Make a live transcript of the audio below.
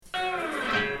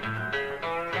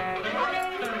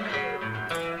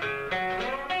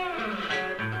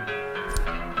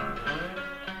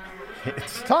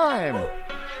It's time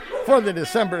for the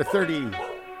December 30,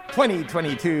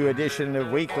 2022 edition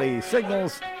of Weekly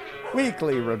Signals,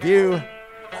 Weekly Review,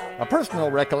 a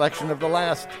personal recollection of the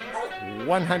last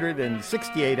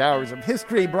 168 hours of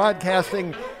history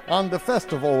broadcasting on the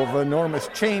Festival of Enormous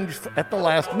Change at the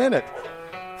last minute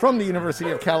from the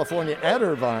University of California at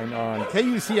Irvine on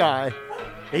KUCI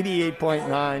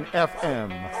 88.9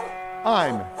 FM.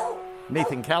 I'm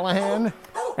Nathan Callahan.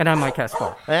 And I'm Mike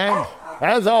Kaspar. And,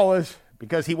 as always,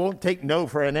 because he won't take no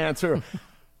for an answer,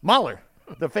 Mahler,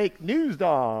 the fake news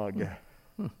dog.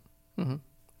 Mm-hmm.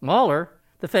 Mahler,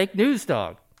 the fake news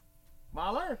dog.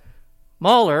 Mahler?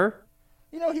 Mahler.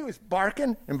 You know, he was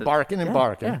barking and barking and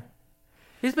barking. Yeah.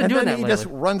 He's been doing that lately. And then he just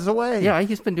runs away. Yeah,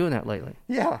 he's been doing that lately.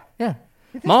 Yeah. Yeah.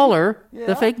 Mahler,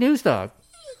 the fake news dog.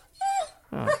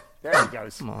 Oh. There he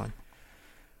goes. Come on.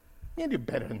 You do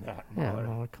better than that, Mahler. Yeah,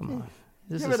 Mahler, come on.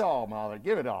 Give it all, Mahler.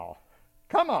 Give it all.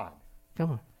 Come on.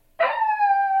 Come on.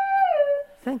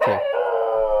 Thank you.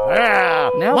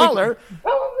 Yeah. Now Mahler,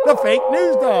 the fake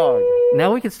news dog.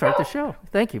 Now we can start the show.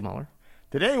 Thank you, Mahler.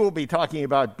 Today we'll be talking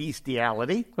about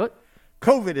bestiality, What?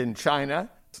 COVID in China,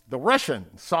 the Russian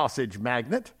sausage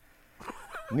magnet,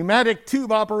 pneumatic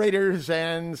tube operators,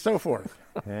 and so forth,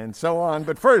 and so on.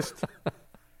 But first,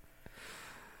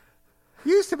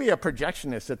 you used to be a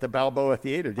projectionist at the Balboa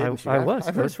Theater, didn't you? I was.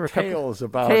 I've I was heard for a couple- tales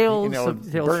about tales,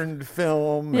 tales. tales. Burned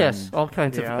film. Yes, and,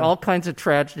 all kinds of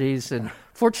tragedies, and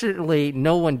fortunately,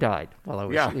 no one died while I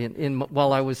was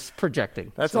while I was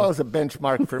projecting. That's always a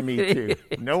benchmark for me too.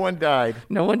 No one died.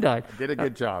 No one died. Did a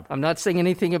good job. I'm not saying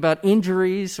anything about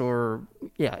injuries or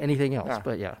anything else,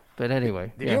 but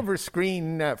anyway. Did you ever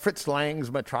screen Fritz Lang's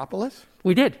Metropolis?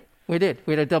 We did. We had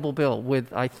a double bill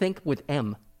with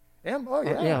M. M? Oh,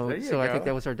 yeah. There you so go. I think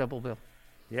that was our double bill.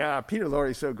 Yeah, Peter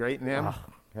Lorre's so great in M.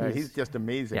 He's just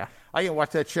amazing. Yeah. I can watch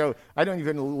that show. I don't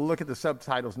even look at the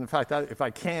subtitles. In fact, if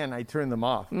I can, I turn them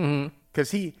off.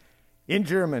 Because he, in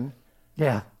German,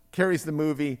 carries the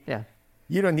movie. Yeah.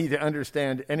 You don't need to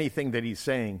understand anything that he's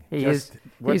saying. He's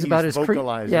about as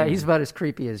vocalizing. He's about as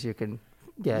creepy as you can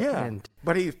get. Yeah,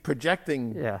 but he's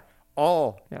projecting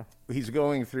all he's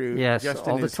going through. Yes, just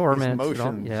all in the torment.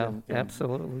 emotions. And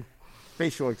absolutely.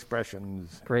 Facial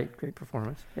expressions. Great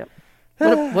performance. Yep.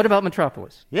 What about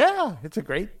Metropolis? Yeah, it's a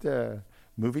great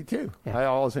movie, too. Yeah. I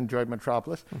always enjoyed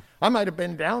Metropolis. I might have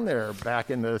been down there back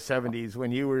in the 70s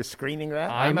when you were screening that.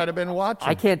 I might have been watching.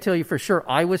 I can't tell you for sure.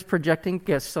 I was projecting.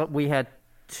 Yes,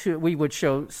 we would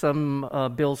show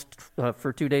some bills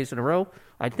for 2 days in a row.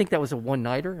 I think that was a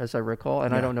one-nighter, as I recall,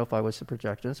 and I don't know if I was the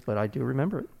projectionist, but I do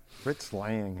remember it. Fritz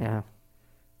Lang. Yeah.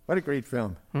 What a great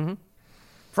film. Mm-hmm.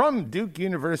 From Duke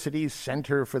University's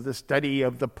Center for the Study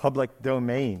of the Public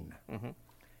Domain. Mm-hmm.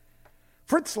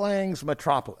 Fritz Lang's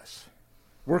Metropolis,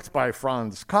 works by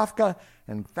Franz Kafka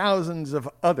and thousands of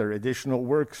other additional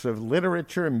works of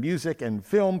literature, music, and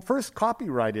film, first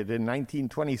copyrighted in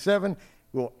 1927,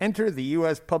 will enter the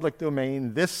U.S. public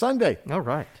domain this Sunday. All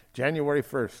right. January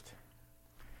 1st.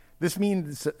 This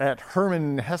means that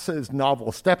Hermann Hesse's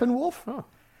novel Steppenwolf,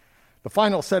 the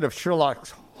final set of Sherlock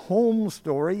Holmes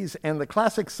stories, and the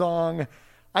classic song,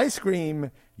 I Scream,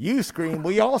 You Scream,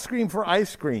 We All Scream for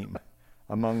Ice Cream,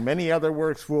 among many other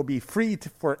works, will be free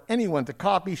for anyone to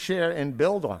copy, share, and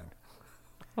build on.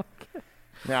 Okay.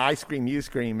 Now, I Scream, You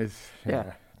Scream is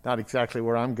not exactly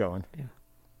where I'm going.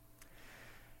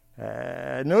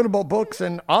 Yeah. Notable books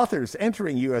and authors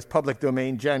entering U.S. public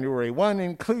domain January 1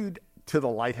 include To the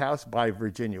Lighthouse by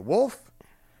Virginia Woolf,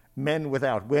 Men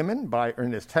Without Women by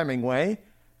Ernest Hemingway,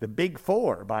 The Big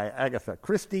Four by Agatha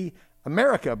Christie,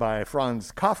 America by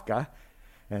Franz Kafka,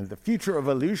 and The Future of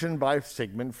Illusion by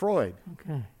Sigmund Freud.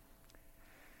 Okay.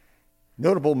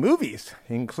 Notable movies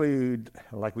include,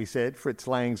 like we said, Fritz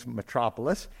Lang's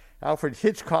Metropolis, Alfred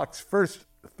Hitchcock's first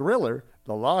thriller,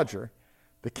 The Lodger,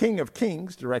 The King of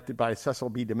Kings, directed by Cecil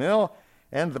B. DeMille,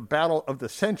 and The Battle of the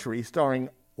Century, starring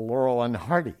Laurel and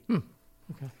Hardy.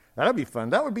 Okay. That'd be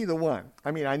fun. That would be the one.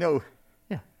 I mean, I know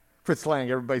Fritz Lang,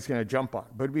 everybody's going to jump on,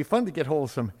 but it'd be fun to get hold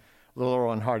of some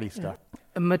Laurel and Hardy stuff.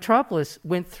 Metropolis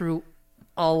went through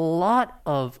a lot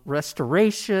of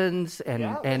restorations and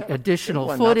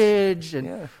additional footage.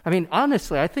 I mean,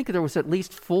 honestly, I think there was at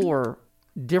least 4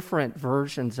 different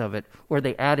versions of it where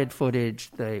they added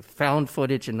footage, they found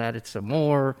footage and added some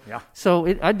more. Yeah. So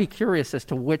I'd be curious as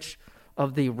to which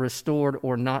of the restored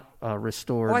or not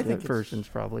restored versions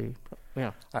probably.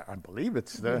 Yeah. I believe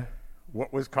it's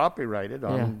what was copyrighted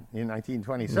in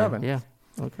 1927. Yeah.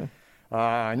 Okay.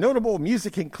 Notable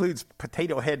music includes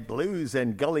Potato Head Blues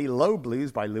and Gully Low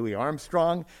Blues by Louis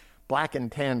Armstrong, Black and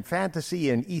Tan Fantasy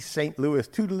and East St. Louis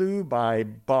Toodaloo by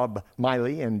Bob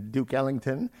Miley and Duke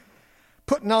Ellington,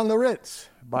 Putting on the Ritz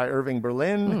by Irving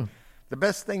Berlin. The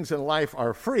Best Things in Life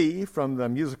Are Free from the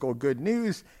musical Good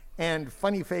News, and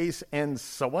Funny Face and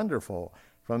So Wonderful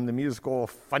from the musical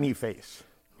Funny Face.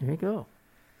 There you go.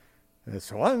 It's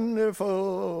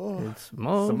wonderful. It's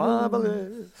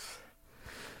marvelous.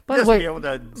 By Just the way, be able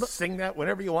to sing that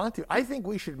whenever you want to. I think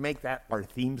we should make that our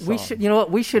theme song. we should, you know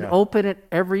what? We should open it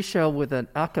every show with an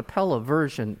a cappella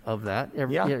version of that.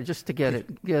 Just to get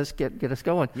it, get us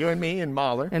going. You and me and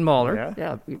Mahler. And Mahler,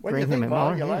 yeah. What do you think,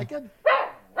 Mahler? You like it?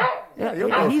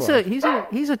 Yeah,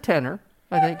 he's a tenor.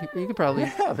 I think you could probably.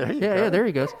 Yeah, there you go. Yeah, there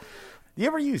he goes. Do you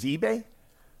ever use eBay?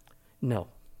 No,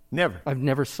 Never. I've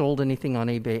never sold anything on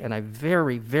eBay, and I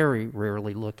very, very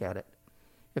rarely look at it.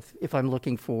 If I'm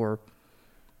looking for,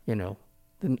 a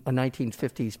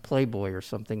 1950s Playboy or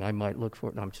something, I might look for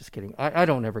it. No, I'm just kidding. I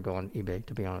don't ever go on eBay,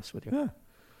 to be honest with you. Yeah.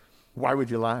 Why would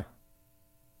you lie?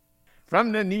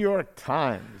 From the New York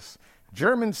Times,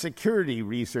 German security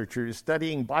researchers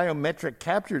studying biometric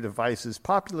capture devices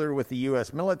popular with the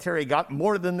U.S. military got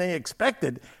more than they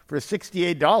expected for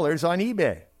 $68 on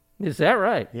eBay. Is that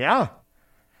right? Yeah.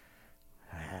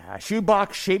 A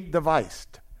shoebox-shaped device,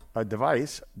 a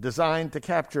device designed to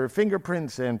capture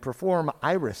fingerprints and perform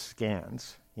iris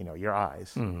scans, your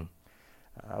eyes,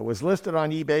 was listed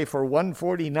on eBay for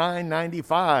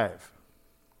 $149.95.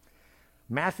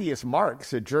 Matthias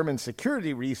Marks, a German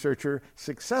security researcher,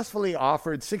 successfully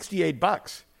offered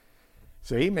 $68.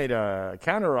 So he made a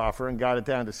counteroffer and got it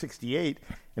down to $68.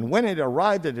 And when it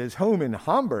arrived at his home in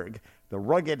Hamburg, the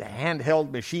rugged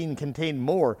handheld machine contained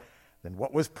more than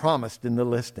what was promised in the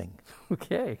listing.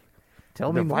 Okay.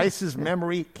 Tell me more. The device's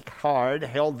memory card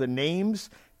held the names,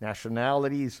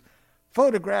 nationalities,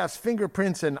 photographs,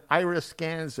 fingerprints, and iris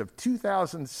scans of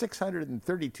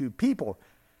 2,632 people.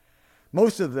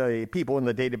 Most of the people in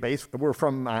the database were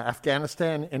from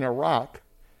Afghanistan and Iraq.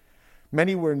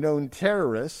 Many were known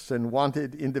terrorists and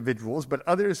wanted individuals, but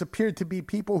others appeared to be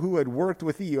people who had worked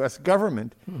with the U.S.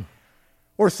 government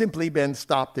or simply been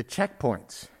stopped at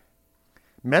checkpoints.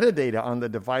 Metadata on the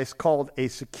device, called a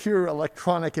Secure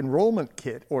Electronic Enrollment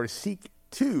Kit, or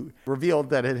SEEK-2,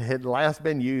 revealed that it had last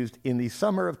been used in the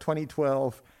summer of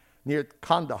 2012 near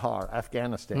Kandahar,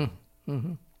 Afghanistan.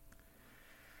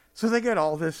 So they get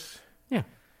all this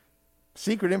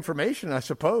secret information, I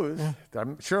suppose.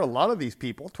 I'm sure a lot of these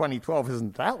people, 2012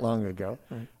 isn't that long ago,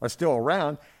 are still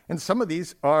around. And some of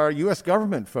these are U.S.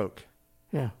 government folk.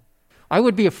 Yeah. I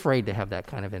would be afraid to have that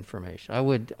kind of information. I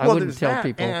wouldn't tell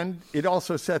people. And it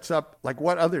also sets up like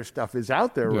what other stuff is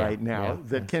out there right now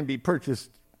that can be purchased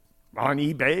on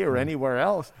eBay or anywhere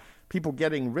else. People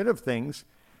getting rid of things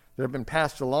that have been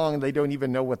passed along, they don't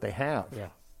even know what they have. Yeah.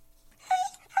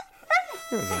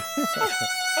 Here we go.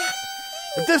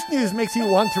 If this news makes you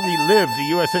want to relive the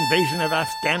U.S. invasion of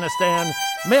Afghanistan,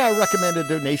 may I recommend a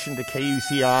donation to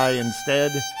KUCI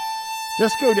instead?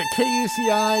 Just go to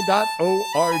kuci.org.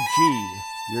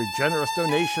 Your generous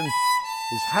donation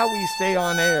is how we stay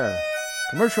on air.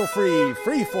 Commercial-free,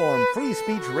 free-form,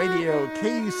 free-speech radio,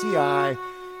 KUCI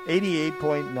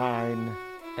 88.9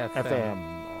 FM.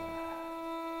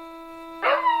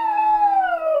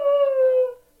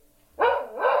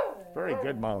 Very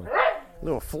good, Molly. A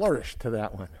little flourish to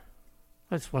that one.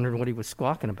 I just wondered what he was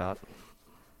squawking about.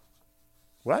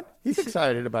 What? He's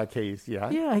excited about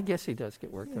KUCI. Yeah, I guess he does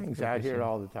get worked up. He's out here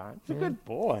all the time. He's a good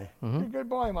boy. He's a good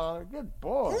boy, Mahler. Good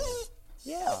boy.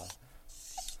 Yeah.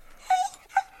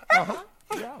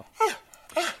 Yeah.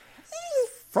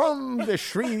 From the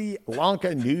Sri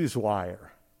Lanka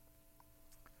Newswire.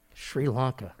 Sri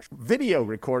Lanka. Video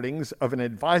recordings of an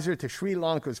advisor to Sri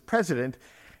Lanka's president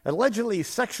allegedly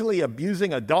sexually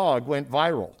abusing a dog went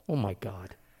viral. Oh, my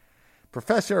God.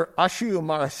 Professor Ashu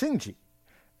Marasinghe,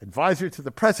 advisor to the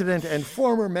president and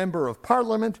former member of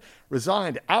parliament,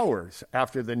 resigned hours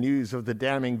after the news of the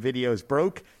damning videos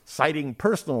broke, citing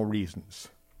personal reasons.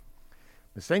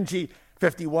 Marasinghe,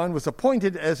 51, was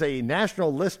appointed as a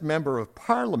National List member of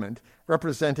parliament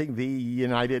representing the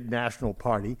United National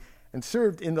Party and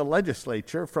served in the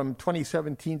legislature from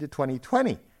 2017 to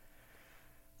 2020.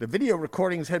 The video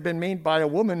recordings had been made by a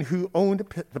woman who owned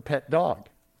the pet dog.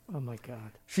 Oh, my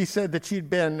God. She said that she'd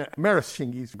been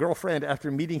Marasinghe's girlfriend after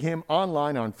meeting him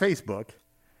online on Facebook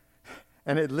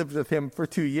and had lived with him for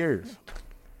 2 years.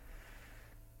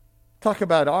 Talk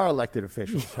about our elected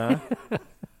officials, huh?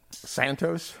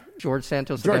 Santos? George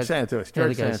Santos. George Santos.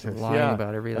 Lying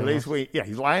about everything. At least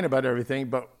he's lying about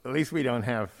everything, but at least we don't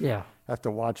have to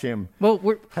watch him. Well,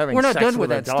 we're not done with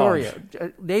that story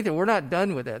yet. Nathan, we're not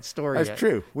done with that story yet. That's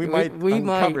true. We might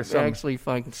actually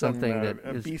find something that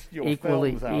is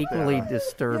equally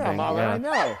disturbing. Yeah, Molly, I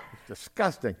know. It's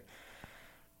disgusting.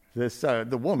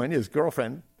 the woman, his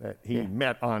girlfriend, that he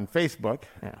met on Facebook,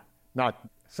 not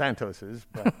Santos's,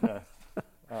 but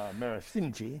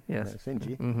Marasinji. Yes.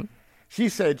 Marasinji. Mm-hmm. She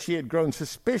said she had grown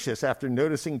suspicious after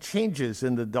noticing changes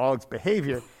in the dog's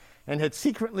behavior and had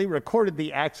secretly recorded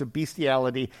the acts of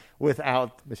bestiality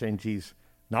without Marasinji's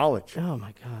knowledge. Oh,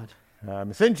 my God.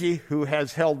 Marasinji, who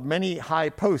has held many high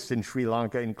posts in Sri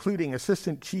Lanka, including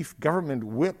Assistant Chief Government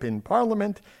Whip in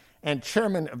Parliament and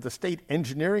Chairman of the State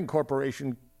Engineering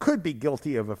Corporation, could be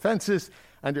guilty of offenses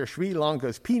under Sri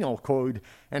Lanka's penal code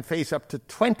and face up to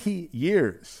 20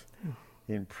 years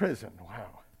in prison.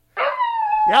 Wow.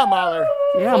 Yeah, Mahler.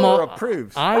 Yeah, Mahler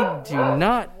approves. I do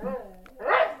not.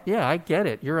 Yeah, I get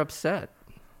it. You're upset.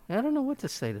 I don't know what to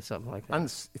say to something like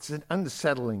that. It's an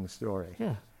unsettling story.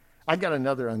 Yeah. I got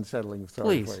another unsettling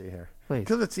story for you here. Please.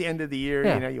 Because it's the end of the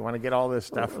year, you want to get all this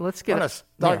stuff. Let's get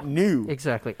start new.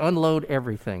 Exactly. Unload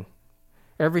everything.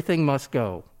 Everything must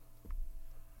go.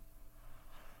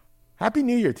 Happy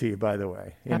New Year to you, by the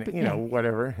way.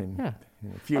 Whatever, in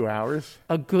a few hours.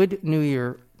 A good New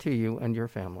Year to you and your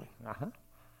family. Uh-huh.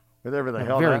 Whatever the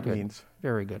hell Very that good. means.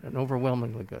 Very good. And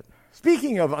overwhelmingly good.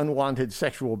 Speaking of unwanted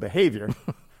sexual behavior,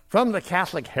 from the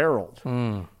Catholic Herald,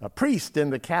 a priest in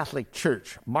the Catholic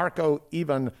Church, Marko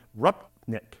Ivan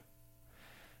Rupnik,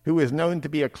 who is known to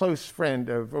be a close friend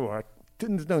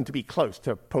is known to be close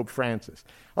to Pope Francis.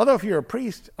 Although if you're a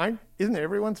priest, isn't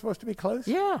everyone supposed to be close?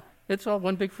 Yeah. It's all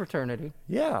one big fraternity.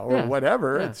 Yeah, or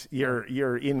whatever. Yeah. It's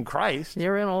you're in Christ.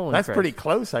 You're in all in That's Christ. Pretty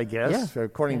close, I guess,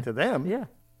 according to them. Yeah.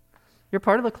 You're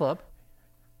part of the club.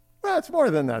 Well, it's more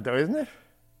than that, though, isn't it?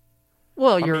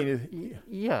 Well,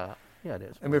 yeah, it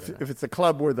is. I mean, if it's a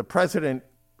club where the president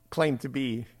claimed to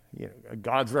be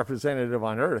God's representative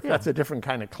on earth, that's a different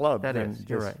kind of club than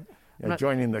you're right.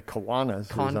 Joining the Kiwanis.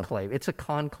 Conclave. It's a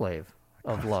conclave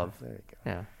of love. There you go.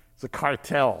 Yeah. It's a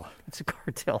cartel. It's a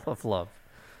cartel of love.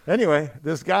 Anyway,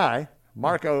 this guy,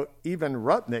 Marko Ivan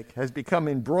Rupnik, has become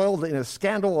embroiled in a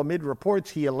scandal amid reports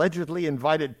he allegedly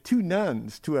invited 2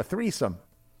 nuns to a threesome.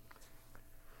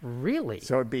 Really?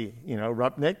 So it'd be,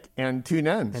 Rupnik and 2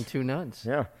 nuns. And 2 nuns.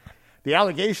 Yeah. The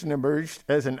allegation emerged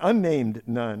as an unnamed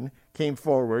nun came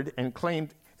forward and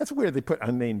claimed, that's weird they put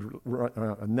unnamed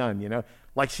nun,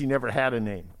 like she never had a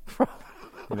name.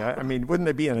 I mean, wouldn't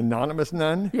it be an anonymous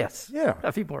nun? Yes. Yeah.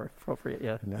 That'd be more appropriate,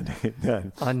 yeah.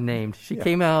 None. Unnamed. She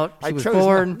came out, she was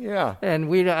born, and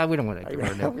we don't want to give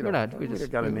her a name. We just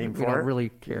got a name for her. We don't really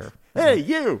care. Hey,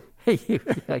 you! Hey, you.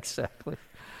 Yeah, exactly.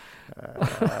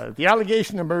 The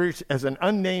allegation emerged as an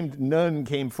unnamed nun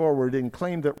came forward and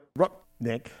claimed that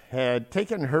Rupnik had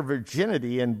taken her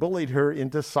virginity and bullied her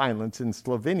into silence in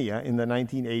Slovenia in the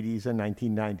 1980s and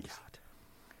 1990s.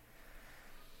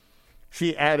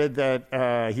 She added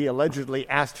that he allegedly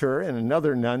asked her and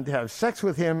another nun to have sex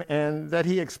with him and that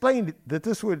he explained that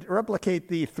this would replicate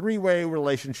the 3-way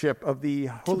relationship of the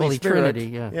Holy Spirit. Trinity,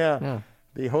 yeah.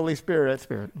 The Holy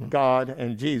Spirit, God,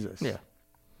 and Jesus. Yeah.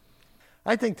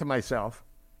 I think to myself,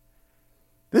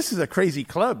 this is a crazy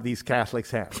club these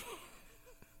Catholics have.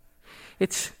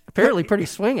 It's apparently pretty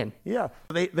swinging. Yeah.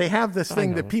 They have this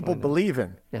thing that people believe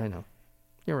in. Yeah, I know.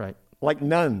 You're right. Like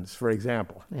nuns, for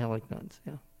example. Yeah, like nuns,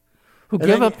 yeah. Who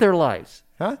give up their lives.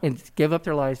 Huh? And give up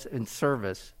their lives in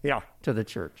service to the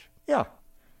church. Yeah.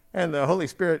 And the Holy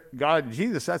Spirit, God,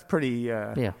 Jesus, that's pretty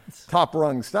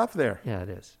top-rung stuff there. Yeah, it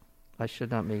is. I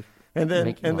should not make And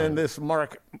then this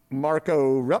Marko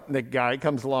Rupnik guy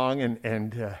comes along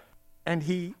and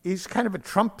he's kind of a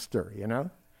Trumpster,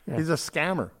 Yeah. He's a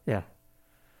scammer. Yeah.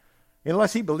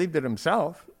 Unless he believed it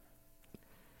himself.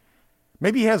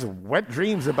 Maybe he has wet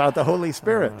dreams about the Holy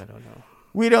Spirit. I don't know.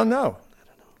 We don't know.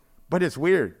 But it's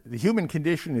weird. The human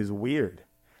condition is weird.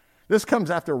 This comes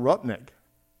after Rupnik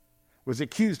was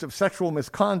accused of sexual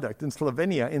misconduct in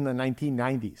Slovenia in the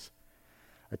 1990s,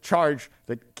 a charge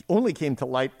that only came to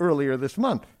light earlier this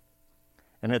month.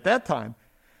 And at that time,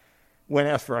 when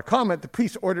asked for a comment, the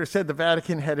priest's order said the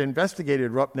Vatican had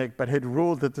investigated Rupnik but had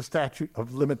ruled that the statute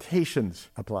of limitations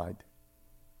applied.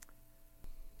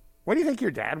 What do you think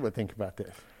your dad would think about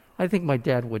this? I think my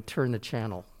dad would turn the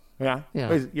channel. Yeah?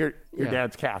 Yeah. Your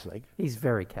dad's Catholic. He's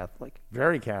very Catholic.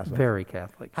 Very Catholic. Very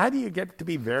Catholic. How do you get to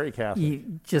be very Catholic?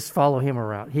 You just follow him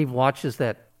around. He watches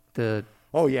the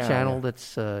channel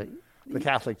that's... the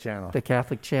Catholic channel. The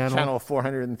Catholic channel. Channel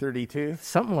 432.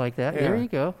 Something like that. Yeah. There you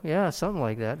go. Yeah, something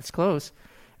like that. It's close.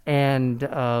 And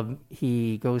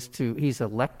he's a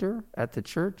lector at the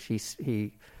church. He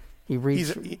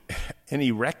reads... He's an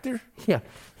erector? Yeah.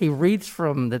 He reads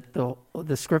from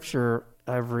the scripture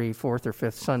every 4th or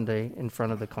 5th Sunday in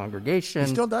front of the congregation.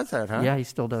 He still does that, huh? Yeah, he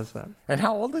still does that. And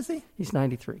how old is he? He's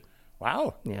 93.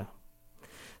 Wow. Yeah.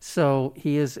 So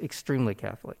he is extremely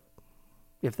Catholic.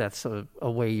 if that's a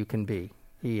way you can be.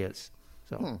 He is.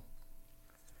 So.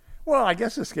 Well, I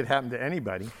guess this could happen to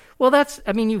anybody. Well,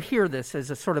 you hear this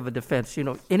as a sort of a defense.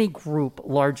 Any group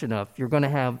large enough, you're going to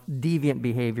have deviant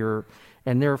behavior,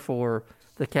 and therefore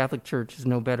the Catholic Church is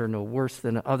no better, no worse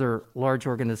than other large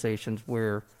organizations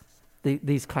where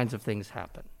these kinds of things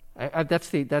happen.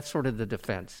 That's sort of the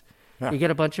defense. Yeah. You get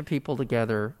a bunch of people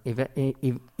together,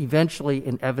 eventually,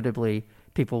 inevitably,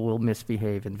 people will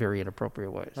misbehave in very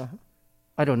inappropriate ways. Uh-huh.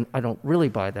 I don't really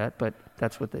buy that, but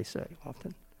that's what they say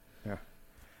often. Yeah.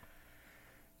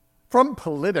 From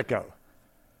Politico,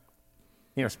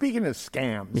 speaking of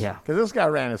scams, because this guy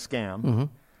ran a scam, mm-hmm.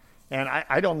 and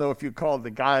I don't know if you called the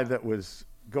guy that was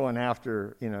going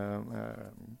after,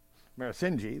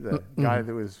 Marasinji, the mm-hmm. guy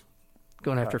that was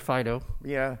going after Fido.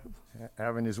 Yeah,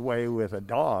 having his way with a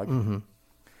dog. Mm-hmm.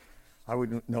 I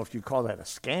wouldn't know if you call that a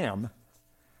scam,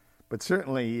 but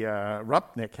certainly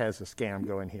Rupnick has a scam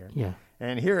going here. Yeah.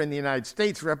 And here in the United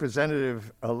States,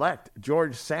 Representative-elect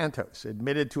George Santos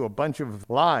admitted to a bunch of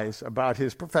lies about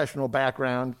his professional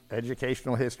background,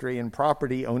 educational history, and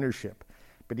property ownership.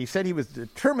 But he said he was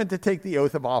determined to take the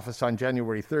oath of office on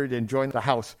January 3rd and join the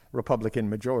House Republican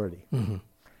majority. Mm-hmm.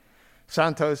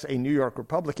 Santos, a New York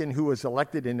Republican who was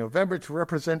elected in November to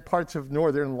represent parts of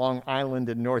northern Long Island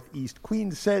and northeast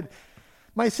Queens, said,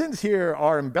 "My sins here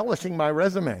are embellishing my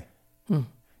resume."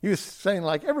 He was saying,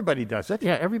 like, everybody does it.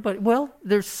 Yeah, everybody. Well,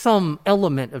 there's some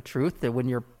element of truth that when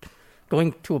you're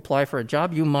going to apply for a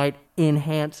job, you might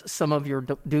enhance some of your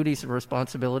duties and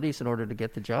responsibilities in order to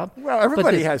get the job. Well,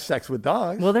 everybody has sex with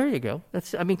dogs. Well, there you go.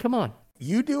 Come on.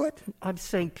 You do it? I'm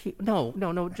saying,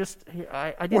 no, just,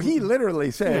 I didn't. Well, he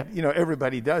literally said,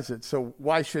 everybody does it, so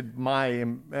why should my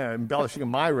embellishing of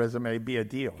my resume be a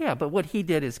deal? Yeah, but what he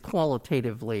did is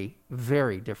qualitatively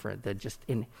very different than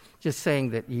just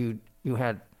saying that you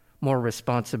had more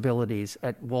responsibilities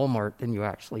at Walmart than you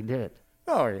actually did.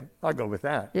 Oh, yeah, I'll go with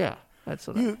that. Yeah, that's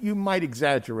what you might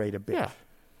exaggerate a bit. Yeah,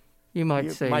 you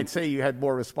might say you had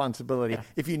more responsibility. Yeah.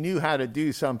 If you knew how to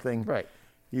do something, right?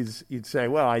 You'd say,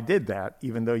 well, I did that,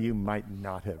 even though you might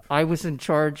not have. I was in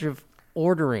charge of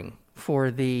ordering for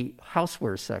the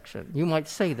houseware section. You might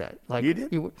say that. Like you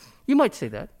did? You might say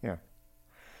that. Yeah.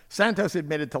 Santos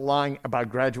admitted to lying about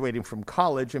graduating from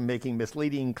college and making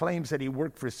misleading claims that he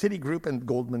worked for Citigroup and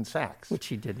Goldman Sachs. Which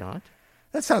he did not.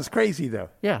 That sounds crazy, though.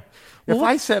 Yeah. Well, if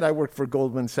I said I worked for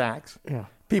Goldman Sachs,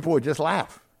 people would just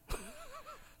laugh.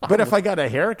 But if I got a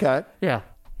haircut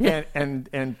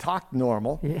and talked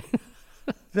normal,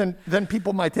 then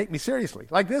people might take me seriously,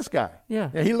 like this guy. Yeah.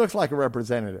 He looks like a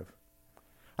representative.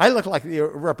 I look like the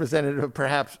representative of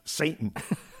perhaps Satan.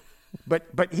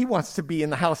 But he wants to be in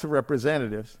the House of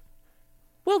Representatives.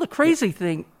 Well, the crazy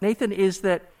thing, Nathan, is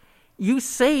that you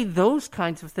say those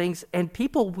kinds of things and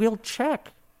people will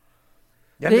check.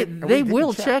 Yeah, they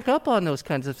will check up on those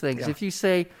kinds of things. Yeah. If you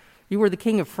say you were the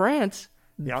king of France,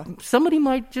 somebody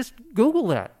might just Google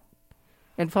that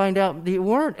and find out that you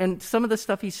weren't. And some of the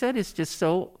stuff he said is just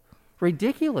so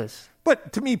ridiculous.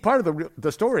 But to me, part of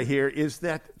the story here is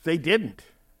that they didn't.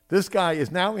 This guy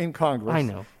is now in Congress. I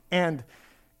know. And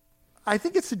I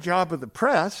think it's the job of the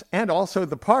press and also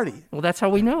the party. Well, that's how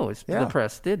we know the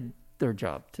press did their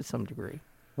job to some degree.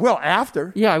 Well,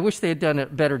 after. Yeah, I wish they had done a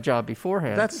better job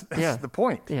beforehand. That's the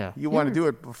point. Yeah. You want to do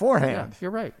it beforehand. Yeah,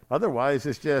 you're right. Otherwise,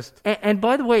 it's just... And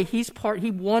by the way, he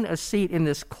won a seat in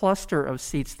this cluster of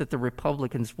seats that the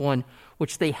Republicans won,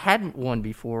 which they hadn't won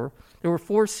before. There were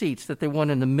 4 seats that they won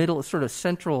in the middle, sort of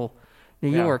central New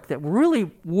York, that really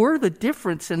were the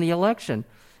difference in the election.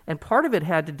 And part of it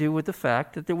had to do with the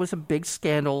fact that there was a big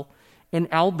scandal in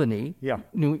Albany,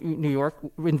 New York,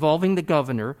 involving the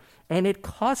governor, and it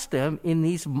cost them in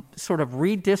these sort of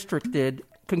redistricted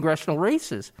congressional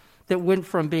races that went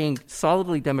from being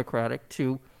solidly Democratic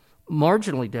to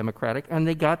marginally Democratic, and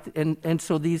they got and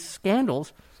so these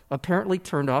scandals apparently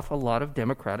turned off a lot of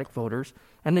Democratic voters,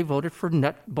 and they voted for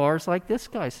nut bars like this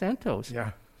guy, Santos.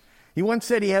 Yeah. He once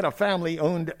said he had a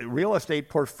family-owned real estate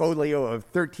portfolio of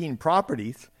 13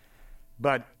 properties,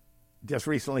 but just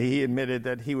recently he admitted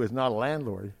that he was not a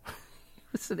landlord.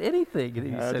 Listen, anything.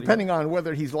 Depending on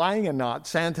whether he's lying or not,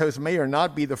 Santos may or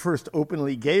not be the first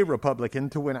openly gay Republican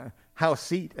to win a House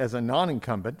seat as a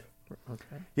non-incumbent.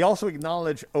 Okay. He also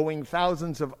acknowledged owing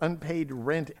thousands of unpaid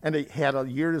rent, and he had a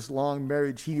years-long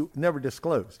marriage he never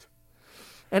disclosed.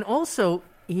 And also,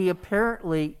 he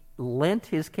apparently lent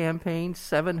his campaign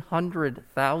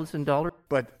 $700,000.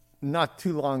 But not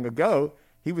too long ago,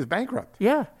 he was bankrupt.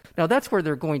 Yeah. Now, that's where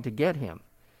they're going to get him,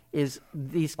 is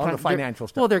these on the financial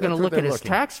stuff. Well, they're going to look at his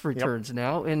tax returns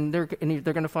now, and they're going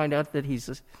to find out that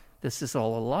this is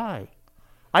all a lie.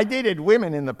 I dated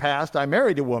women in the past. I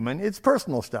married a woman. It's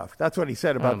personal stuff. That's what he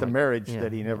said about the marriage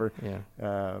that he never,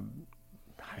 I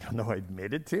don't know,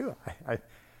 admitted to.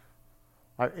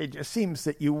 It just seems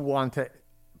that you want to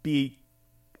be,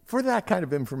 for that kind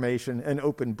of information, an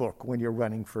open book when you're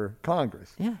running for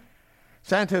Congress. Yeah.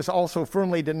 Santos also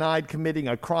firmly denied committing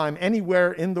a crime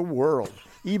anywhere in the world,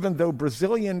 even though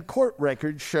Brazilian court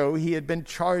records show he had been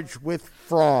charged with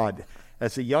fraud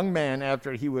as a young man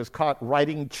after he was caught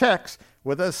writing checks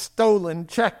with a stolen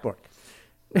checkbook.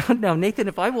 Now, Nathan,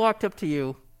 if I walked up to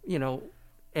you,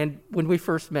 and when we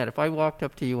first met, if I walked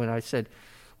up to you and I said,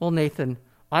 well, Nathan,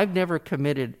 I've never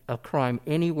committed a crime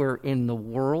anywhere in the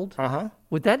world.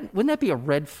 Wouldn't that be a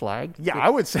red flag? Yeah, I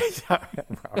would say so.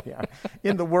 Well, yeah.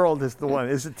 In the world is the one,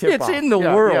 is a tip-off. It's in the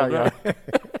world. Yeah.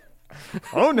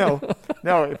 Oh, no.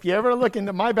 No, if you ever look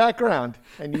into my background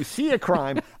and you see a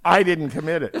crime, I didn't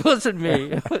commit it. It wasn't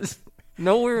me. It was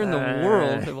nowhere in the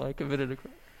world have I committed a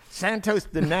crime. Santos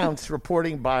denounced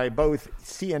reporting by both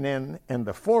CNN and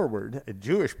The Forward, a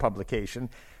Jewish publication,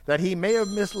 that he may have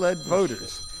misled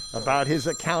voters about his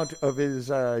account of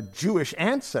his Jewish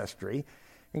ancestry,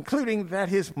 including that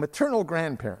his maternal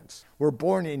grandparents were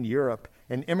born in Europe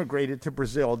and immigrated to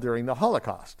Brazil during the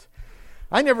Holocaust.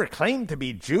 I never claimed to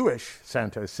be Jewish,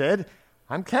 Santos said.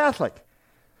 I'm Catholic.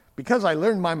 Because I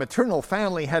learned my maternal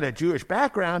family had a Jewish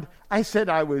background, I said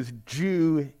I was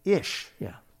Jewish.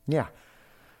 Yeah.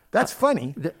 That's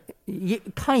funny.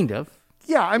 Kind of.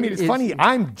 Yeah, I mean, it's funny.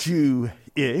 I'm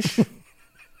Jewish.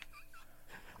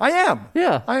 I am.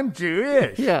 Yeah. I'm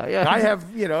Jewish. Yeah. I have,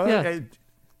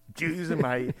 Jews in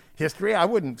my history. I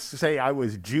wouldn't say I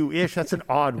was Jewish. That's an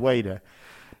odd way to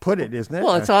put it, isn't it?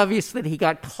 Well, it's obvious that he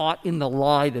got caught in the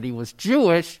lie that he was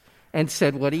Jewish and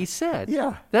said what he said.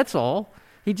 Yeah. That's all.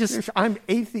 He just... I'm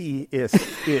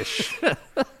atheist-ish.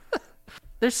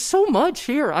 There's so much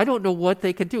here. I don't know what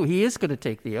they could do. He is going to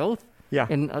take the oath. Yeah.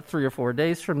 In 3 or 4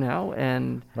 days from now.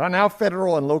 And now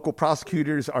federal and local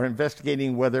prosecutors are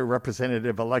investigating whether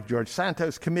Representative-elect George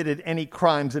Santos committed any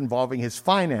crimes involving his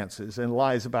finances and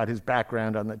lies about his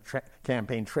background on the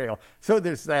campaign trail. So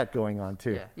there's that going on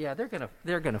too. Yeah,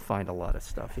 they're gonna find a lot of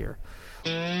stuff here.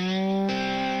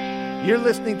 You're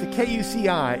listening to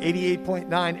KUCI 88.9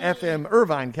 FM,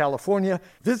 Irvine, California.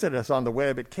 Visit us on the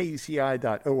web at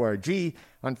kuci.org,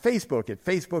 on Facebook at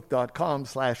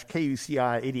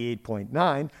facebook.com/KUCI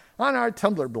 88.9, on our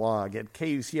Tumblr blog at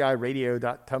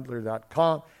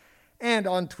kuciradio.tumblr.com, and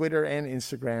on Twitter and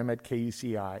Instagram at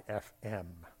KUCI FM.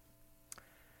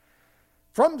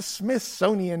 From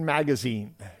Smithsonian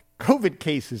Magazine, COVID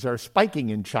cases are spiking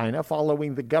in China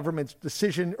following the government's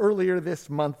decision earlier this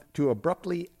month to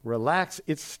abruptly relax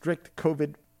its strict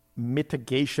COVID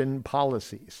mitigation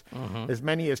policies. As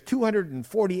many as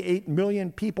 248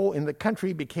 million people in the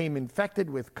country became infected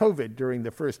with COVID during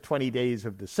the first 20 days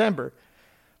of December.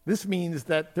 This means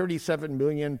that 37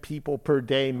 million people per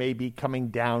day may be coming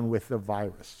down with the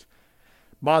virus.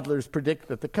 Modelers predict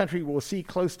that the country will see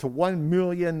close to 1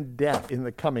 million deaths in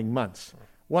the coming months.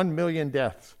 1 million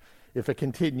deaths if it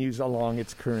continues along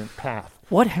its current path.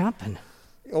 What happened?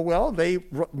 Well,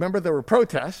 remember there were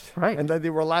protests, right, and then they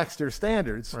relaxed their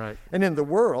standards. Right. And in the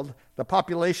world, the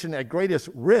population at greatest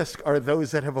risk are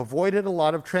those that have avoided a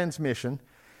lot of transmission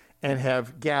and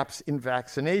have gaps in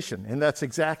vaccination. And that's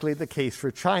exactly the case for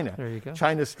China. There you go.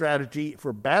 China's strategy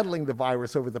for battling the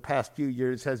virus over the past few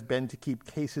years has been to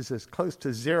keep cases as close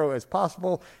to zero as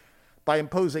possible by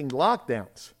imposing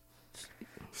lockdowns,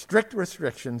 strict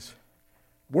restrictions,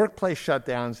 workplace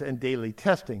shutdowns, and daily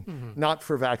testing, not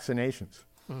for vaccinations.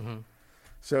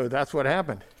 So that's what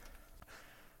happened.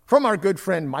 From our good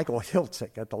friend Michael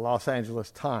Hiltzik at the Los Angeles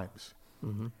Times,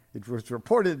 it was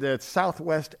reported that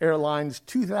Southwest Airlines'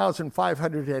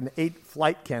 2,508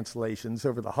 flight cancellations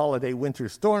over the holiday winter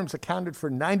storms accounted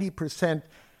for 90%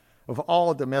 of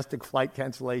all domestic flight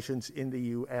cancellations in the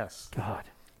U.S. God.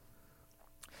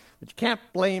 But you can't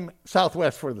blame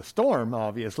Southwest for the storm,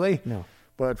 obviously. No.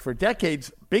 But for decades,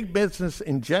 big business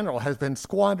in general has been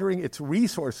squandering its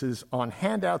resources on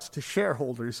handouts to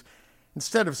shareholders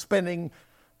instead of spending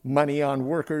money on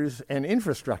workers and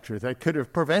infrastructure that could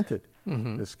have prevented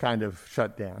this kind of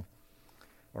shutdown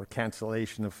or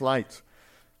cancellation of flights.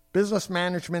 Business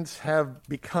managements have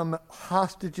become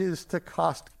hostages to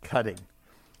cost cutting,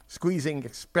 squeezing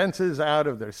expenses out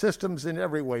of their systems in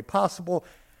every way possible,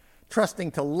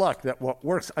 trusting to luck that what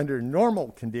works under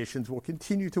normal conditions will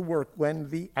continue to work when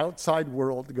the outside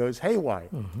world goes haywire.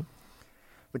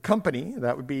 The company,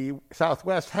 that would be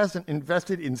Southwest, hasn't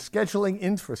invested in scheduling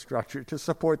infrastructure to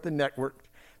support the network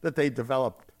that they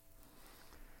developed.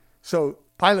 So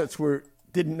pilots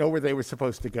didn't know where they were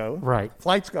supposed to go. Right.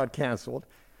 Flights got canceled.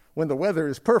 When the weather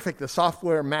is perfect, the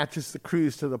software matches the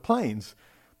crews to the planes.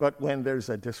 But when there's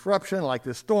a disruption like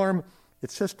the storm,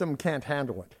 its system can't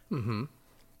handle it. Mm-hmm.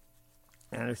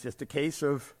 And it's just a case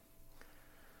of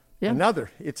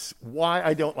another. It's why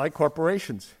I don't like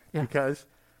corporations, because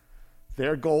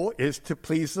their goal is to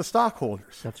please the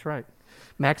stockholders. That's right.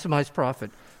 Maximize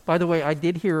profit. By the way, I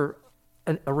did hear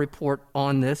a report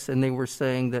on this, and they were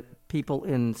saying that people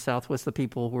in Southwest, the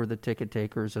people who are the ticket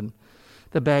takers and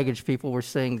the baggage people, were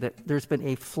saying that there's been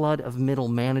a flood of middle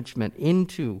management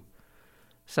into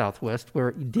Southwest where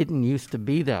it didn't used to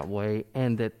be that way,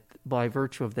 and that by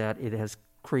virtue of that, it has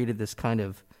created this kind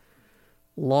of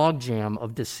logjam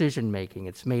of decision making.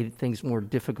 It's made things more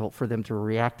difficult for them to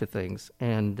react to things,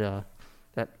 and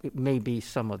that it may be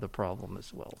some of the problem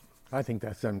as well. I think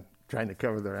that's them trying to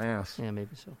cover their ass. Yeah,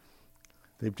 maybe so.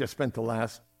 They've just spent the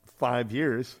last 5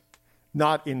 years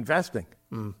not investing.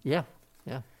 Yeah.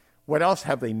 What else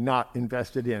have they not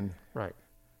invested in? Right.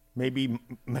 Maybe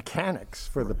mechanics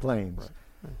for the planes.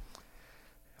 Right.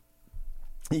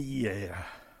 Yeah.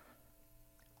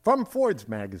 From Forbes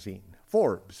magazine.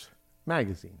 Forbes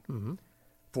magazine.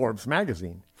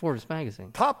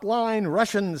 Top line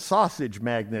Russian sausage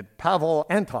magnate Pavel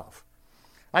Antov.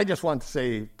 I just want to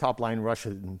say top line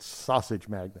Russian sausage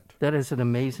magnate. That is an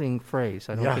amazing phrase.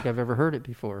 I don't think I've ever heard it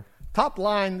before. Top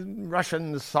line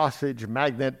Russian sausage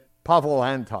magnate Pavel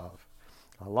Antov,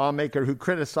 a lawmaker who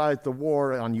criticized the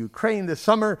war on Ukraine this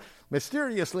summer,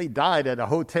 mysteriously died at a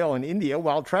hotel in India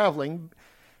while traveling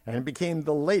and became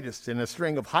the latest in a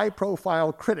string of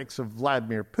high-profile critics of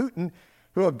Vladimir Putin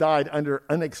who have died under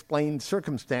unexplained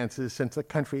circumstances since the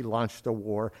country launched a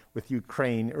war with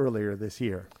Ukraine earlier this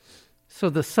year. So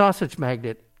the sausage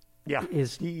magnate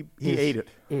is... He ate it.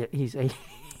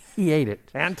 He ate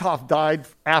it. Antov died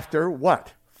after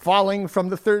what? Falling from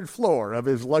the third floor of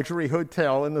his luxury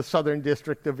hotel in the southern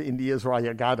district of India's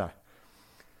Rayagada.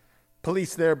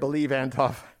 Police there believe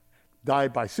Antov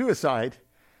died by suicide,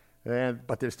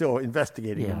 but they're still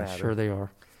investigating the matter. Yeah, sure they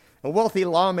are. A wealthy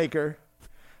lawmaker,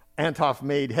 Antov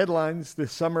made headlines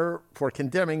this summer for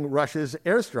condemning Russia's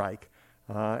airstrikes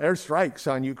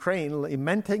on Ukraine,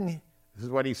 lamenting, this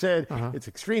is what he said, it's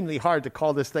extremely hard to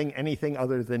call this thing anything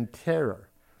other than terror.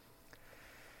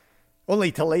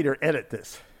 Only to later edit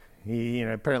this.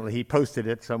 Apparently he posted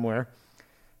it somewhere,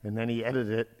 and then he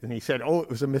edited it, and he said, it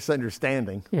was a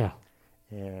misunderstanding. Yeah.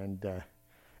 And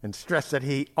stressed that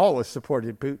he always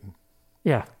supported Putin.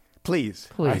 Yeah. Please.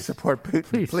 I support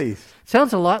Putin. Please.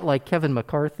 Sounds a lot like Kevin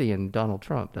McCarthy and Donald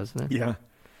Trump, doesn't it? Yeah.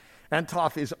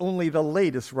 Antov is only the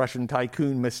latest Russian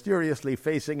tycoon mysteriously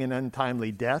facing an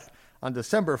untimely death. On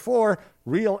December 4,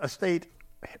 real estate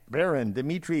baron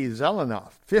Dmitry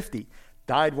Zelenov, 50,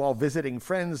 died while visiting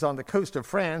friends on the coast of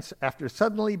France after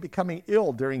suddenly becoming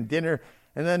ill during dinner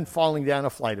and then falling down a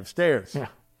flight of stairs. Yeah,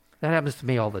 that happens to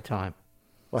me all the time.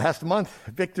 Well, last month,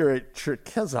 Viktor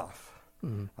Cherkezov,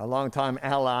 a longtime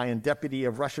ally and deputy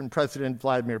of Russian President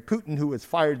Vladimir Putin, who was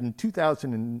fired in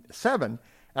 2007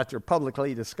 after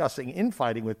publicly discussing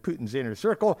infighting with Putin's inner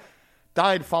circle,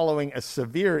 died following a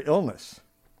severe illness.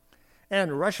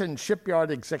 And Russian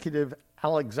shipyard executive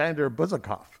Alexander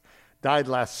Buzakov died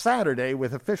last Saturday,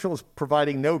 with officials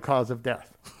providing no cause of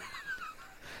death.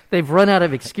 They've run out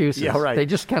of excuses. Yeah, right. They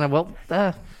just kind of,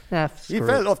 he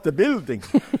fell off the building.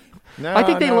 I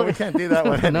think we can't do that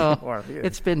one anymore. No,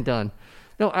 it's been done.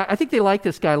 No, I think they like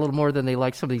this guy a little more than they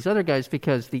like some of these other guys,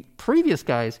 because the previous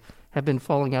guys have been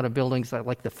falling out of buildings at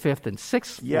like the 5th and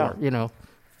 6th floor. Yeah.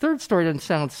 Third story doesn't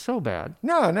sound so bad.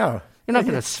 No. You're not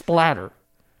going to splatter.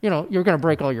 You're going to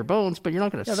break all your bones, but you're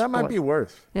not going to that might be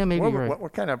worse. Yeah, maybe you're right.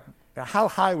 What kind of... How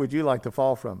high would you like to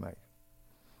fall from, Mike?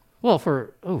 Well,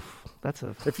 that's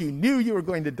a... If you knew you were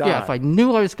going to die. Yeah, if I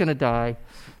knew I was going to die,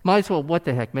 might as well, what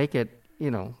the heck, make it,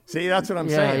 See, that's what I'm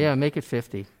saying. Yeah, make it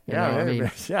 50.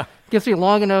 Yeah. Gives me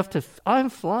long enough to... I'm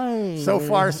flying. So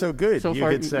far, so good, you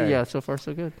could say. Yeah, so far,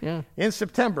 so good, yeah. In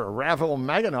September, Ravil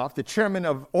Maganov, the chairman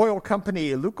of oil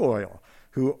company Lukoil,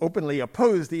 who openly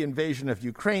opposed the invasion of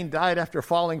Ukraine, died after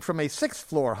falling from a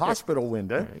 6th-floor hospital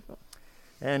window. There you go.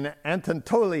 And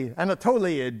Anatoly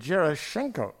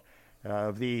Gerashenko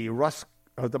of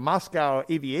the Moscow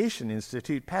Aviation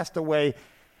Institute passed away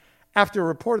after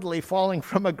reportedly falling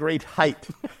from a great height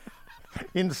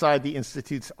inside the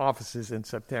Institute's offices in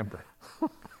September.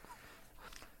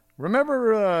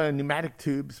 Remember pneumatic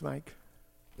tubes, Mike?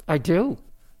 I do.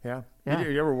 Yeah?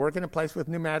 You ever work in a place with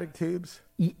pneumatic tubes?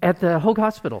 At the Hoag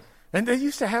Hospital. And they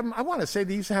used to have them, I want to say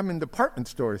they used to have them in department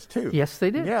stores, too. Yes, they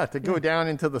did. Yeah, to go down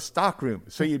into the stock room.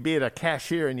 So you'd be at a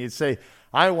cashier and you'd say,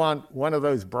 I want one of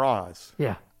those bras.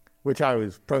 Yeah. Which I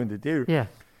was prone to do. Yeah.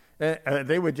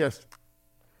 They would just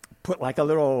put like a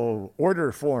little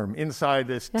order form inside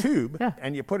this tube,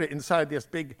 and you put it inside this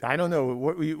big, I don't know,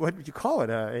 what would you call it?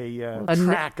 A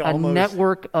track almost.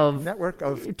 A network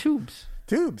of tubes.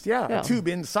 Tubes, a tube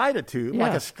inside a tube,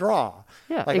 like a straw.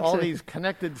 Yeah, like all these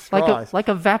connected straws. Like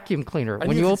a vacuum cleaner. And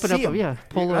when you open up,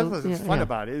 pull that's what's fun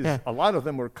about it, is a lot of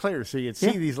them were clear, so you'd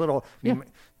see these little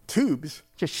tubes.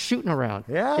 Just shooting around.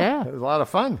 Yeah, it was a lot of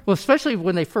fun. Well, especially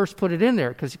when they first put it in there,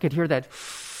 because you could hear that,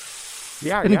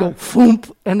 and go,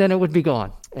 foomp, and then it would be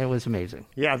gone. It was amazing.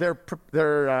 Yeah, their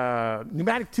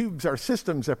pneumatic tubes are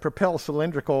systems that propel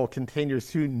cylindrical containers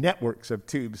through networks of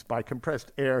tubes by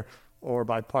compressed air or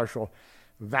by partial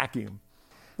vacuum.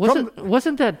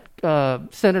 Wasn't that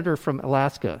senator from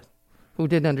Alaska who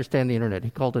didn't understand the internet?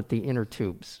 He called it the inner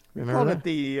tubes. Remember called it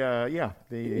the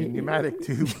pneumatic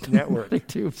tube network. Pneumatic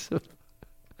tubes.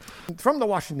 From the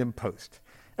Washington Post.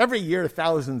 Every year,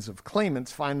 thousands of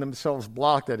claimants find themselves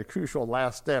blocked at a crucial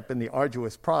last step in the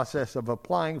arduous process of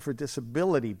applying for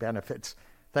disability benefits,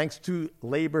 thanks to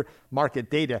labor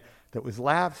market data that was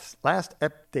last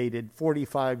updated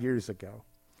 45 years ago.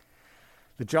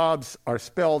 The jobs are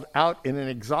spelled out in an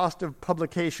exhaustive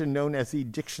publication known as the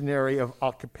Dictionary of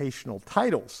Occupational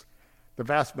Titles. The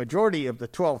vast majority of the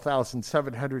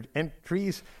 12,700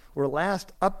 entries were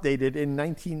last updated in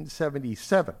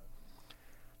 1977.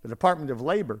 The Department of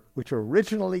Labor, which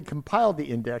originally compiled the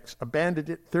index, abandoned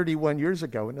it 31 years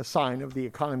ago in a sign of the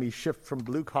economy's shift from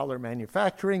blue-collar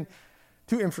manufacturing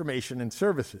to information and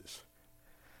services.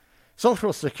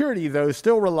 Social Security, though,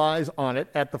 still relies on it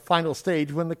at the final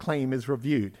stage when the claim is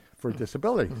reviewed for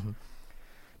disability. Mm-hmm.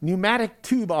 Pneumatic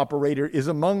tube operator is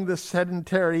among the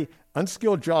sedentary,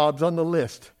 unskilled jobs on the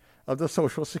list of the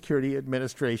Social Security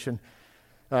Administration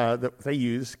that they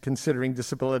use considering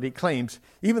disability claims,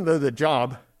 even though the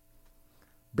job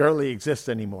barely exists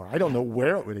anymore. I don't know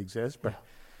where it would exist, but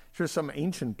sure some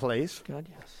ancient place. God,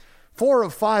 yes. 4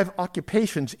 of 5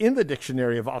 occupations in the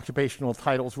Dictionary of Occupational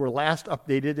Titles were last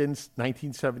updated in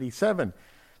 1977.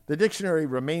 The dictionary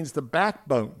remains the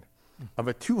backbone of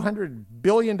a $200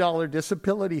 billion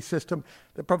disability system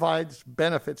that provides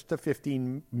benefits to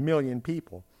 15 million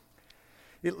people.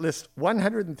 It lists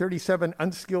 137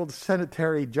 unskilled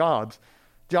sedentary jobs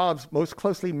most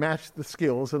closely match the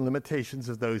skills and limitations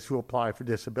of those who apply for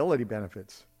disability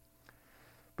benefits.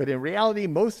 But in reality,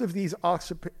 most of these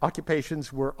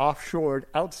occupations were offshored,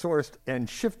 outsourced, and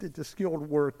shifted to skilled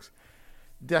works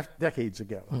decades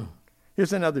ago.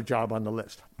 Here's another job on the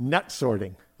list: nut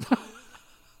sorting.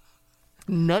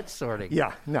 Nut sorting?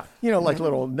 Yeah, nut. You know, like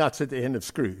little nuts at the end of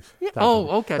screws. Yeah.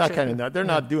 Oh, okay. That kind of nut. They're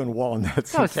not doing walnuts and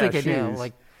cashews. I was thinking,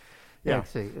 like... Yeah,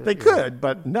 they could,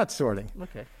 but nut sorting.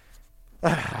 Okay.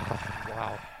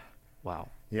 Wow.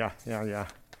 Yeah.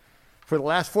 For the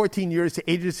last 14 years,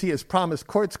 the agency has promised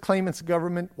courts, claimants,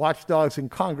 government, watchdogs, and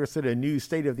Congress that a new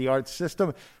state-of-the-art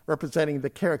system representing the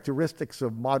characteristics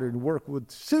of modern work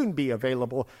would soon be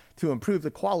available to improve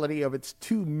the quality of its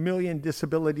 2 million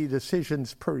disability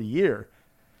decisions per year.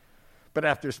 But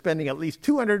after spending at least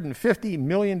 $250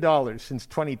 million since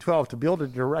 2012 to build a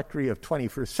directory of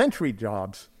 21st century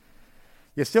jobs,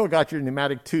 you still got your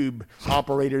pneumatic tube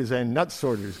operators and nut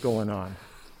sorters going on.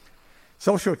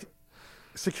 Social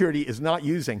Security is not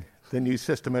using the new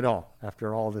system at all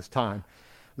after all this time,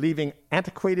 leaving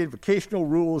antiquated vocational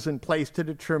rules in place to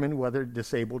determine whether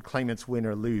disabled claimants win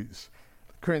or lose.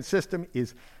 The current system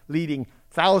is leading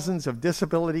thousands of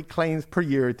disability claims per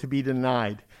year to be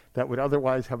denied that would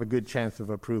otherwise have a good chance of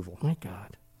approval. My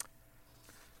God.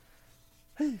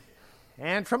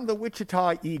 And from the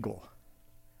Wichita Eagle.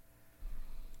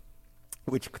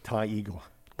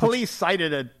 Police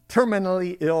cited a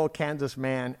terminally ill Kansas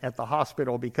man at the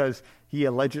hospital because he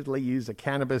allegedly used a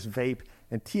cannabis vape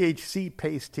and THC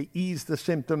paste to ease the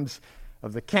symptoms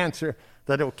of the cancer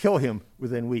that will kill him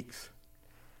within weeks.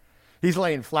 He's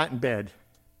laying flat in bed,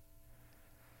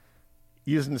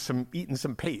 eating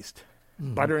some paste,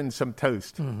 buttering some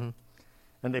toast, and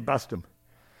they bust him.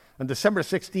 On December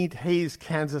 16th, Hays,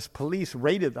 Kansas police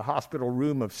raided the hospital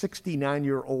room of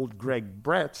 69-year-old Greg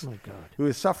Bretz, who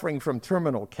is suffering from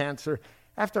terminal cancer,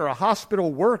 after a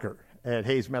hospital worker at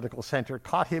Hays Medical Center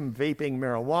caught him vaping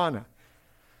marijuana.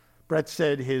 Bretz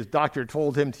said his doctor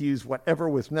told him to use whatever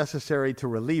was necessary to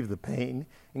relieve the pain,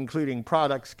 including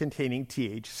products containing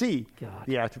THC,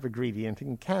 the active ingredient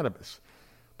in cannabis.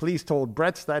 Police told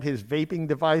Bretz that his vaping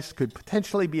device could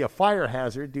potentially be a fire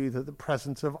hazard due to the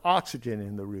presence of oxygen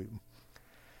in the room.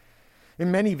 In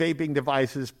many vaping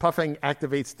devices, puffing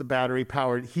activates the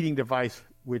battery-powered heating device,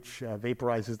 which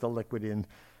vaporizes the liquid in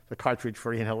the cartridge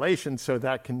for inhalation. So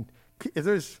that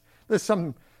there's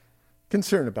some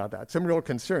concern about that, some real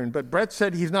concern. But Bretz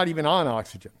said he's not even on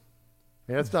oxygen.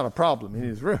 Yeah, that's not a problem in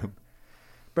his room.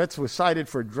 Betts was cited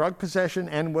for drug possession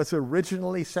and was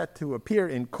originally set to appear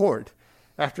in court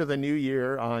after the new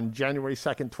year on January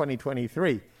 2nd,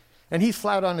 2023. And he's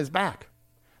flat on his back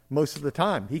most of the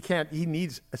time. He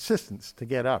needs assistance to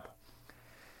get up.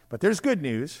 But there's good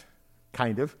news,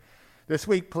 kind of. This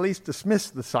week, police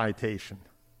dismissed the citation.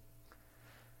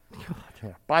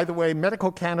 Yeah. By the way,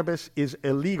 medical cannabis is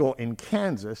illegal in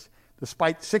Kansas,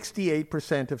 despite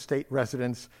 68% of state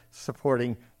residents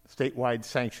supporting statewide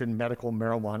sanctioned medical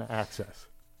marijuana access.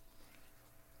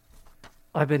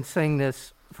 I've been saying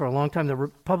this for a long time. The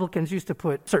Republicans used to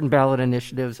put certain ballot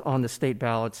initiatives on the state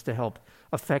ballots to help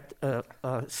affect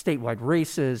statewide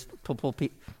races, to pull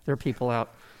their people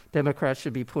out. Democrats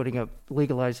should be putting up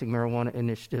legalizing marijuana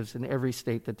initiatives in every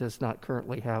state that does not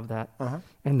currently have that.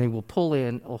 And they will pull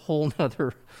in a whole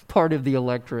other part of the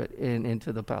electorate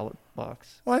into the ballot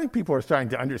box. Well, I think people are starting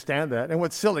to understand that. And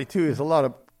what's silly, too, is a lot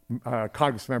of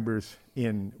Congress members,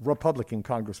 Republican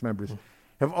Congress members,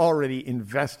 have already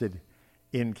invested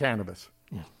in cannabis.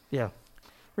 Yeah.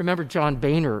 Remember, John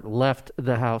Boehner left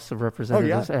the House of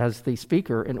Representatives as the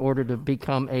Speaker in order to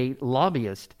become a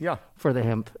lobbyist for the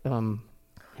hemp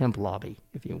lobby,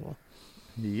 if you will.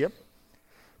 Yep.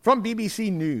 From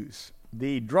BBC News,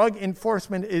 the Drug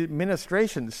Enforcement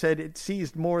Administration said it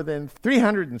seized more than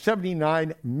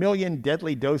 379 million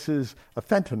deadly doses of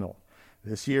fentanyl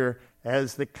this year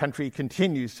as the country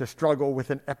continues to struggle with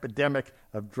an epidemic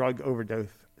of drug overdose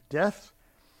deaths.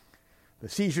 The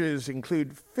seizures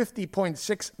include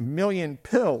 50.6 million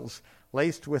pills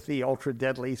laced with the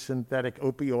ultra-deadly synthetic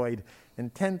opioid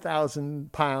and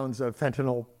 10,000 pounds of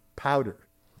fentanyl powder.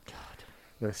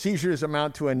 The seizures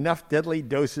amount to enough deadly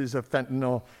doses of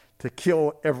fentanyl to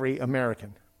kill every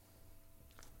American.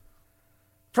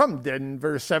 From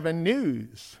Denver 7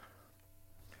 News.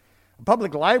 A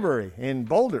public library in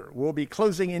Boulder will be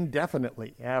closing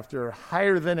indefinitely after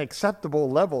higher than acceptable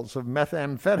levels of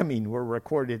methamphetamine were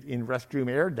recorded in restroom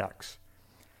air ducts.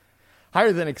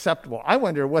 Higher than acceptable. I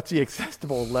wonder what's the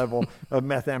acceptable level of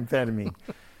methamphetamine.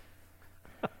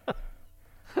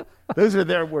 Those are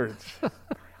their words.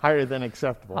 Higher than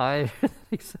acceptable. Higher than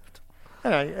acceptable.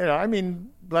 I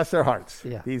mean, bless their hearts.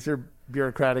 Yeah. These are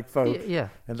bureaucratic folk. Yeah.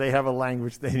 And they have a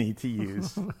language they need to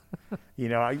use.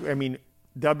 I mean,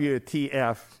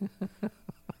 WTF,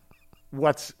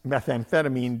 what's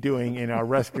methamphetamine doing in our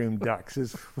restroom ducts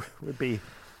would be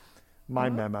my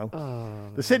memo.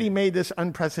 The city made this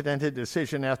unprecedented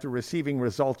decision after receiving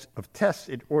results of tests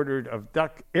it ordered of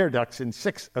air ducts in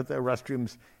 6 of the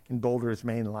restrooms in Boulder's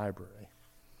main library.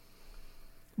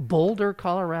 Boulder,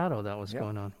 Colorado, that was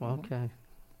going on. Well, okay.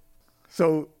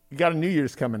 So you got a New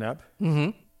Year's coming up.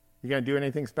 Mm-hmm. You going to do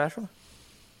anything special?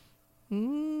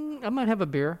 I might have a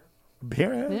beer.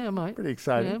 Beer? Yeah, I might. Pretty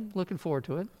excited. Yeah, looking forward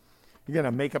to it. You going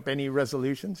to make up any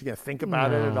resolutions? You going to think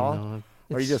about it at all? No.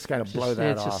 Or you just kind of blow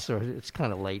that off? It's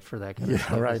kind of late for that kind of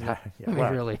stuff. Right. I mean,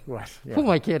 really. What? Yeah. Who am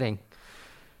I kidding?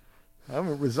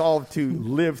 I'm resolved to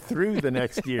live through the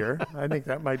next year. I think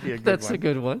that might be a good one. That's a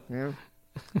good one. Yeah.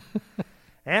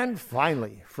 And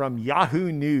finally, from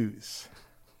Yahoo News.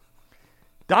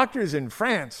 Doctors in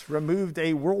France removed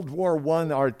a World War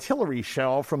I artillery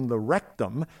shell from the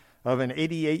rectum of an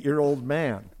 88-year-old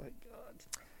man. Oh my God.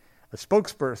 A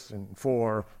spokesperson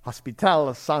for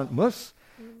Hôpital Saint-Mus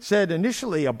said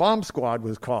initially a bomb squad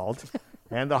was called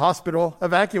and the hospital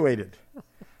evacuated.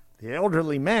 The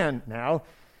elderly man now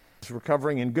is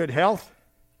recovering in good health,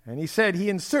 and he said he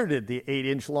inserted the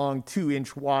 8-inch long,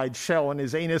 2-inch wide shell in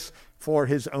his anus for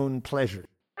his own pleasure.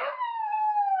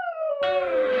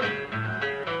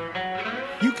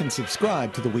 You can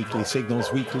subscribe to the Weekly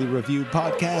Signals Weekly Review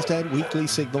podcast at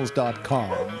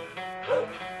weeklysignals.com.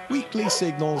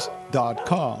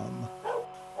 weeklysignals.com.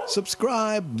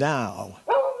 Subscribe now.